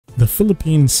The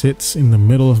Philippines sits in the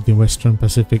middle of the Western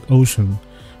Pacific Ocean,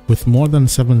 with more than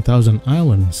 7,000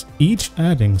 islands, each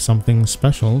adding something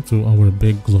special to our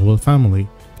big global family.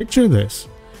 Picture this: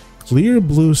 clear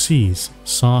blue seas,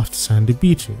 soft sandy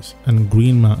beaches, and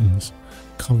green mountains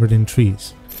covered in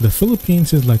trees. The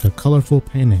Philippines is like a colorful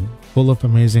painting, full of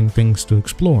amazing things to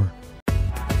explore.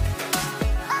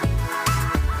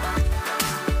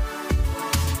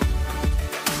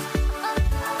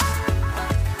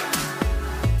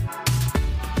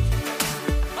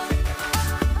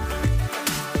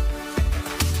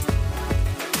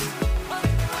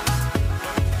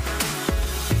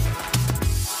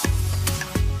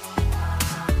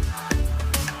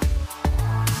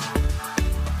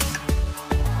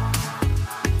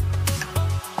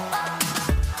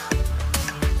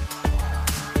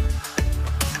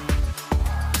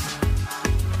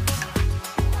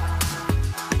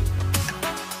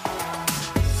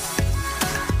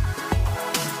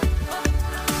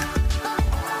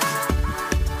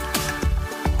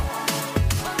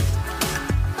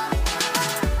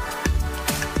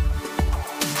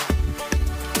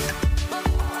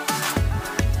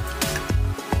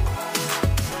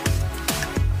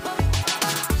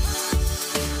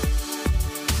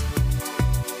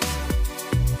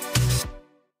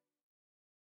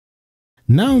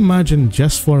 Now imagine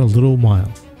just for a little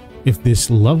while, if this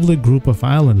lovely group of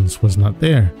islands was not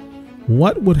there,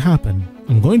 what would happen?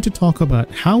 I'm going to talk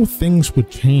about how things would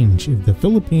change if the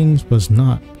Philippines was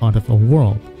not part of our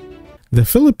world. The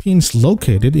Philippines,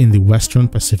 located in the Western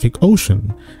Pacific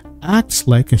Ocean, acts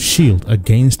like a shield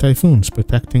against typhoons,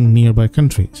 protecting nearby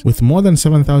countries. With more than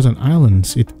 7,000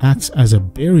 islands, it acts as a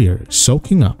barrier,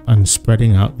 soaking up and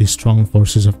spreading out the strong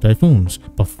forces of typhoons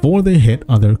before they hit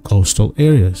other coastal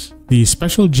areas. The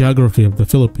special geography of the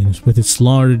Philippines, with its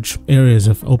large areas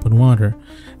of open water,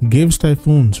 gives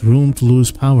typhoons room to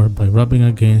lose power by rubbing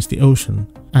against the ocean.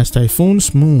 As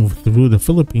typhoons move through the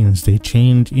Philippines, they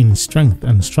change in strength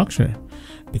and structure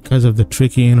because of the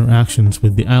tricky interactions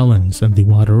with the islands and the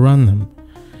water around them.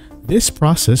 This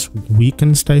process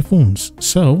weakens typhoons,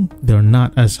 so they're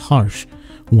not as harsh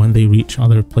when they reach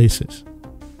other places.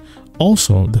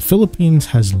 Also, the Philippines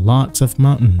has lots of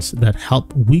mountains that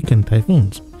help weaken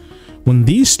typhoons. When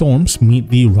these storms meet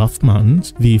the rough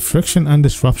mountains, the friction and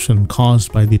disruption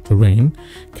caused by the terrain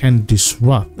can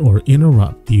disrupt or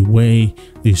interrupt the way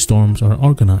the storms are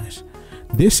organized.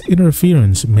 This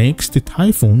interference makes the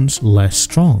typhoons less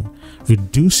strong,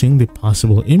 reducing the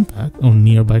possible impact on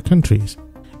nearby countries.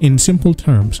 In simple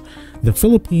terms, the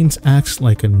Philippines acts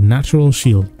like a natural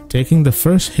shield, taking the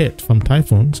first hit from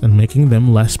typhoons and making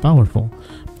them less powerful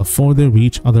before they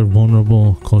reach other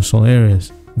vulnerable coastal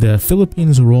areas. The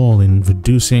Philippines' role in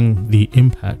reducing the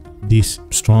impact of these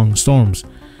strong storms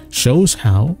shows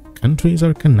how countries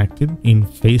are connected in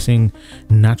facing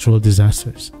natural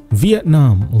disasters.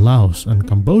 Vietnam, Laos, and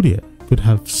Cambodia could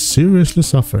have seriously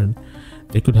suffered.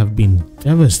 They could have been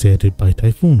devastated by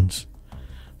typhoons.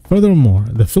 Furthermore,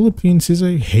 the Philippines is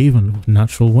a haven of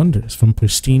natural wonders, from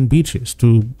pristine beaches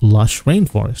to lush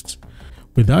rainforests.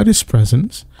 Without its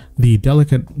presence, the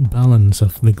delicate balance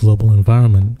of the global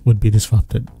environment would be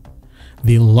disrupted.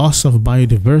 The loss of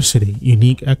biodiversity,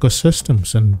 unique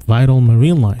ecosystems, and vital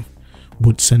marine life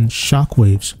would send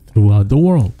shockwaves throughout the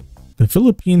world. The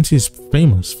Philippines is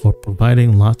famous for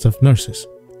providing lots of nurses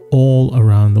all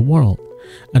around the world,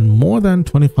 and more than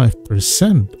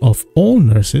 25% of all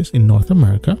nurses in North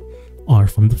America are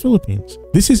from the Philippines.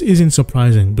 This isn't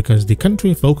surprising because the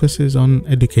country focuses on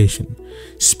education,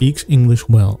 speaks English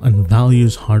well, and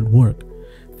values hard work,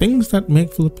 things that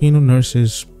make Filipino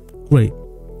nurses great.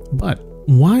 But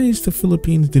why is the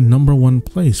Philippines the #1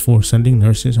 place for sending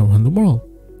nurses around the world?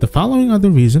 The following are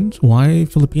the reasons why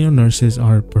Filipino nurses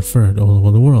are preferred all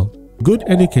over the world. Good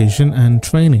education and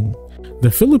training.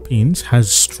 The Philippines has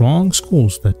strong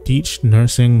schools that teach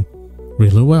nursing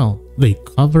really well. They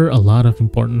cover a lot of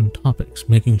important topics,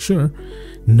 making sure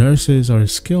nurses are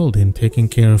skilled in taking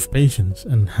care of patients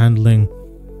and handling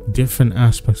different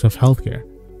aspects of healthcare.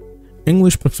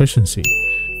 English proficiency.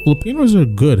 Filipinos are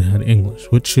good at English,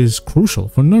 which is crucial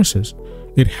for nurses.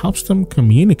 It helps them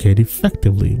communicate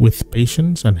effectively with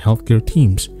patients and healthcare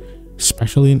teams,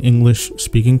 especially in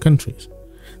English-speaking countries.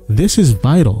 This is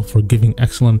vital for giving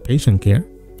excellent patient care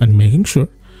and making sure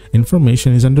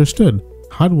information is understood.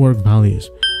 Hard work values.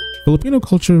 Filipino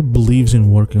culture believes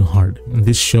in working hard, and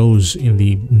this shows in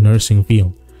the nursing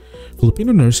field.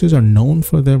 Filipino nurses are known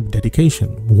for their dedication,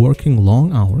 working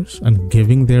long hours, and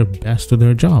giving their best to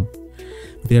their job.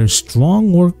 Their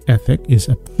strong work ethic is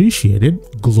appreciated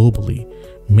globally,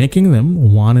 making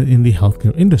them wanted in the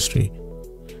healthcare industry.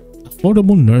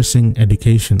 Affordable nursing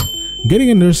education.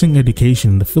 Getting a nursing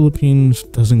education in the Philippines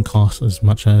doesn't cost as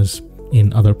much as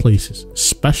in other places,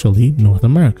 especially North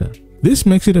America. This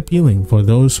makes it appealing for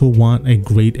those who want a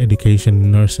great education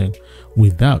in nursing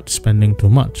without spending too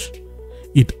much.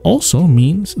 It also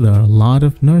means there are a lot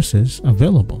of nurses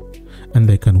available and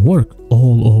they can work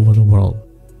all over the world.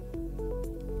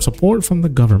 Support from the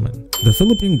government. The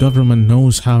Philippine government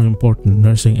knows how important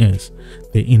nursing is.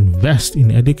 They invest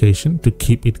in education to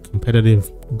keep it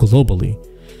competitive globally.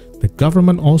 The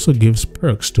government also gives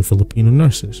perks to Filipino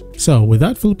nurses. So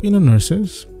without Filipino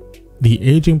nurses, the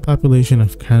aging population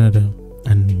of Canada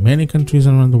and many countries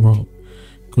around the world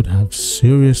could have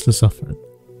seriously suffered.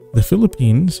 The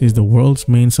Philippines is the world's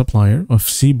main supplier of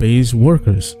sea-based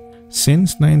workers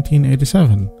since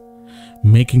 1987,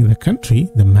 making the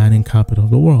country the manning capital of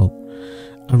the world.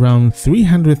 Around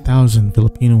 300,000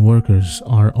 Filipino workers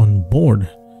are on board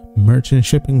merchant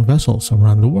shipping vessels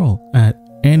around the world at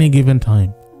any given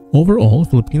time. Overall,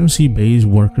 Filipino sea-based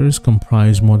workers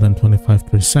comprise more than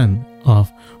 25% of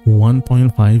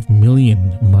 1.5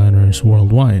 million miners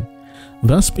worldwide,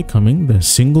 thus becoming the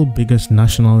single biggest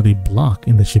nationality bloc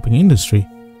in the shipping industry.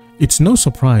 It's no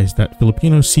surprise that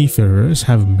Filipino seafarers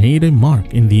have made a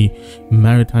mark in the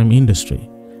maritime industry.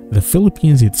 The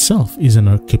Philippines itself is an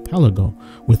archipelago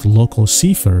with local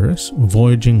seafarers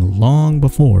voyaging long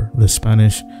before the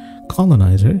Spanish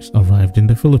colonizers arrived in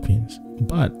the Philippines.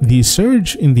 But the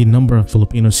surge in the number of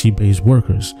Filipino sea-based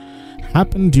workers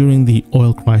happened during the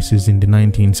oil crisis in the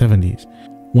 1970s,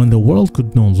 when the world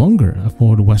could no longer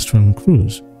afford Western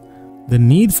cruise. The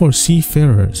need for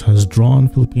seafarers has drawn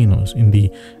Filipinos in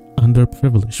the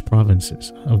underprivileged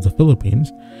provinces of the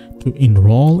Philippines to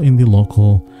enroll in the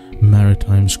local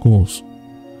maritime schools.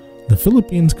 The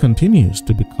Philippines continues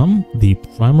to become the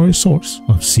primary source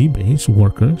of sea-based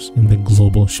workers in the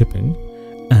global shipping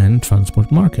and transport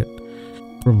market,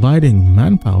 providing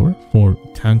manpower for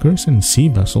tankers and sea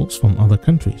vessels from other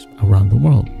countries around the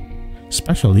world,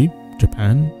 especially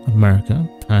Japan, America,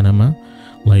 Panama,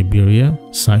 Liberia,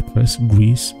 Cyprus,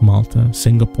 Greece, Malta,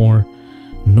 Singapore,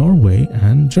 Norway,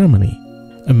 and Germany.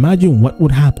 Imagine what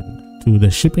would happen to the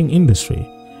shipping industry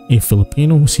if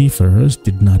Filipino seafarers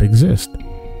did not exist.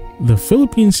 The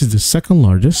Philippines is the second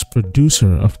largest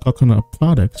producer of coconut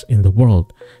products in the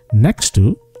world, next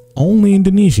to only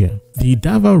Indonesia. The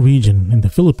Davao region in the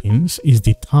Philippines is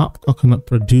the top coconut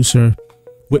producer,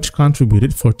 which contributed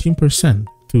 14%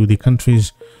 to the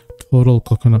country's total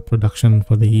coconut production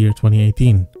for the year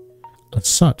 2018. As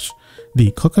such,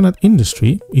 the coconut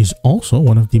industry is also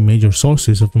one of the major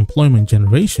sources of employment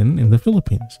generation in the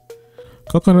Philippines.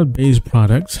 Coconut-based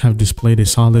products have displayed a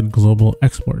solid global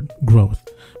export growth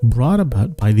brought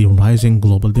about by the rising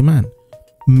global demand.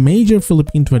 Major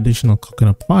Philippine traditional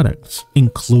coconut products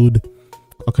include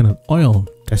coconut oil,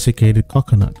 desiccated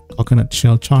coconut, coconut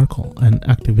shell charcoal, and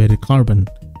activated carbon.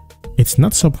 It's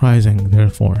not surprising,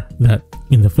 therefore, that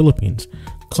in the Philippines,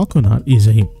 coconut is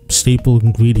a staple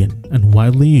ingredient and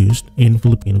widely used in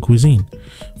Filipino cuisine,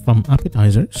 from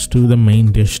appetizers to the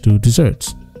main dish to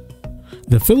desserts.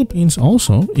 The Philippines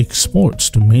also exports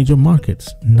to major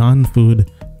markets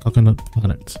non-food coconut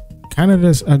products.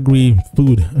 Canada's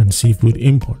agri-food and seafood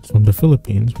imports from the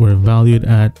Philippines were valued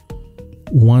at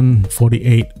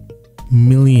 $148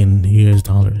 million.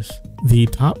 The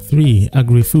top three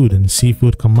agri-food and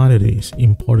seafood commodities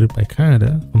imported by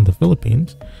Canada from the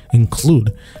Philippines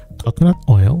include coconut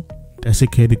oil,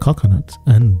 desiccated coconuts,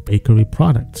 and bakery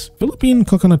products. Philippine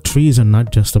coconut trees are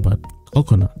not just about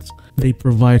coconuts. They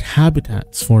provide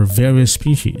habitats for various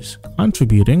species,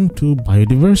 contributing to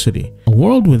biodiversity. A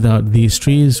world without these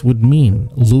trees would mean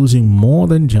losing more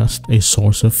than just a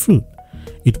source of fruit.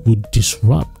 It would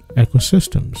disrupt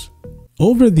ecosystems.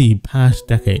 Over the past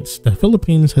decades, the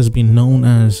Philippines has been known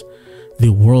as the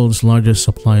world's largest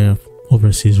supplier of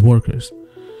overseas workers.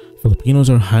 Filipinos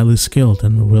are highly skilled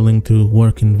and willing to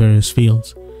work in various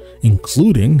fields,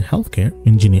 including healthcare,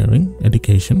 engineering,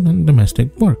 education, and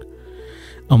domestic work.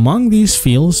 Among these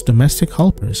fields, domestic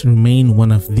helpers remain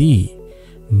one of the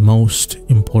most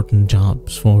important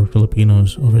jobs for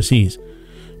Filipinos overseas.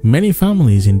 Many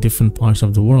families in different parts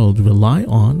of the world rely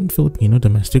on Filipino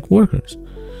domestic workers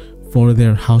for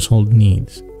their household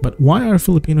needs. But why are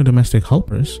Filipino domestic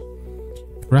helpers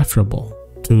preferable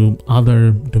to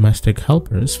other domestic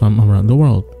helpers from around the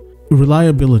world?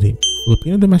 Reliability.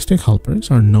 Filipino domestic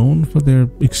helpers are known for their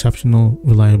exceptional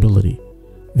reliability.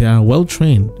 They are well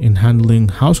trained in handling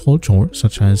household chores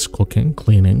such as cooking,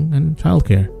 cleaning, and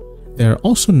childcare. They are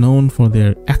also known for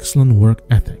their excellent work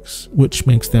ethics, which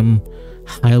makes them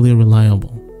highly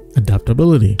reliable.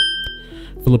 Adaptability.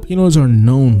 Filipinos are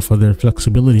known for their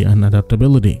flexibility and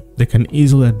adaptability. They can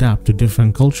easily adapt to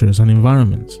different cultures and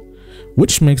environments.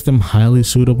 which makes them highly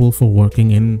suitable for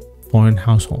working in foreign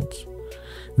households.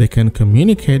 They can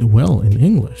communicate well in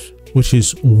English, which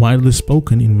is widely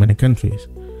spoken in many countries,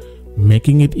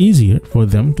 making it easier for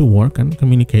them to work and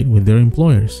communicate with their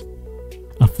employers.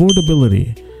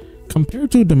 Affordability.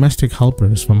 Compared to domestic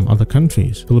helpers from other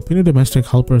countries, Filipino domestic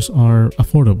helpers are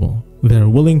affordable. They are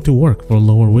willing to work for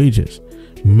lower wages,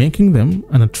 making them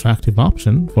an attractive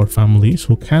option for families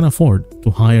who can afford to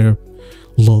hire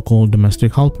local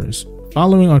domestic helpers.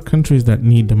 Following are countries that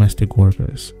need domestic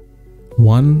workers.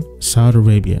 1. Saudi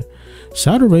Arabia.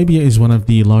 Saudi Arabia is one of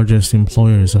the largest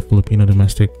employers of Filipino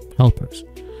domestic helpers.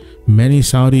 Many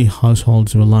Saudi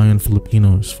households rely on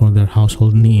Filipinos for their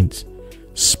household needs,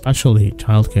 especially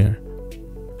childcare.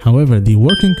 However, the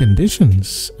working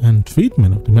conditions and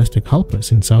treatment of domestic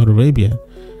helpers in Saudi Arabia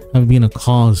have been a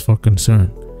cause for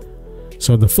concern.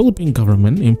 So the Philippine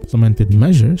government implemented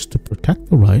measures to protect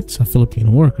the rights of Filipino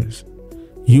workers.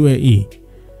 UAE.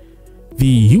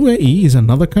 The UAE is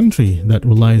another country that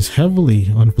relies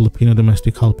heavily on Filipino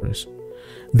domestic helpers.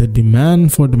 The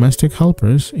demand for domestic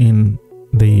helpers in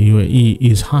the UAE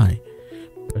is high,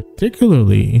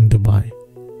 particularly in Dubai.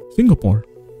 Singapore.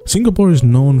 Singapore is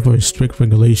known for its strict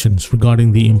regulations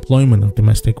regarding the employment of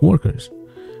domestic workers.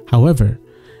 However,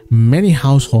 many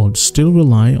households still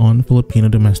rely on Filipino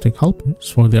domestic helpers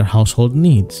for their household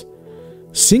needs.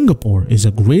 Singapore is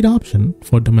a great option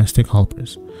for domestic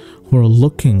helpers who are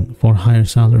looking for higher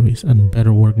salaries and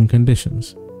better working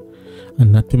conditions.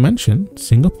 And not to mention,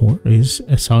 Singapore is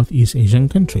a Southeast Asian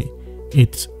country.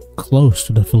 It's close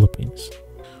to the Philippines.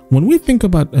 When we think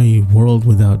about a world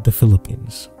without the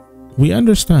Philippines, we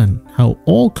understand how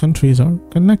all countries are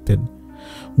connected.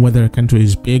 Whether a country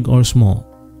is big or small,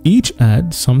 each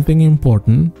adds something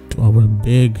important to our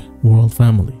big world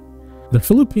family. The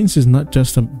Philippines is not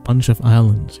just a bunch of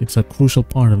islands, it's a crucial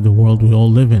part of the world we all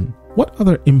live in. What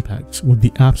other impacts would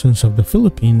the absence of the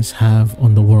Philippines have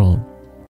on the world?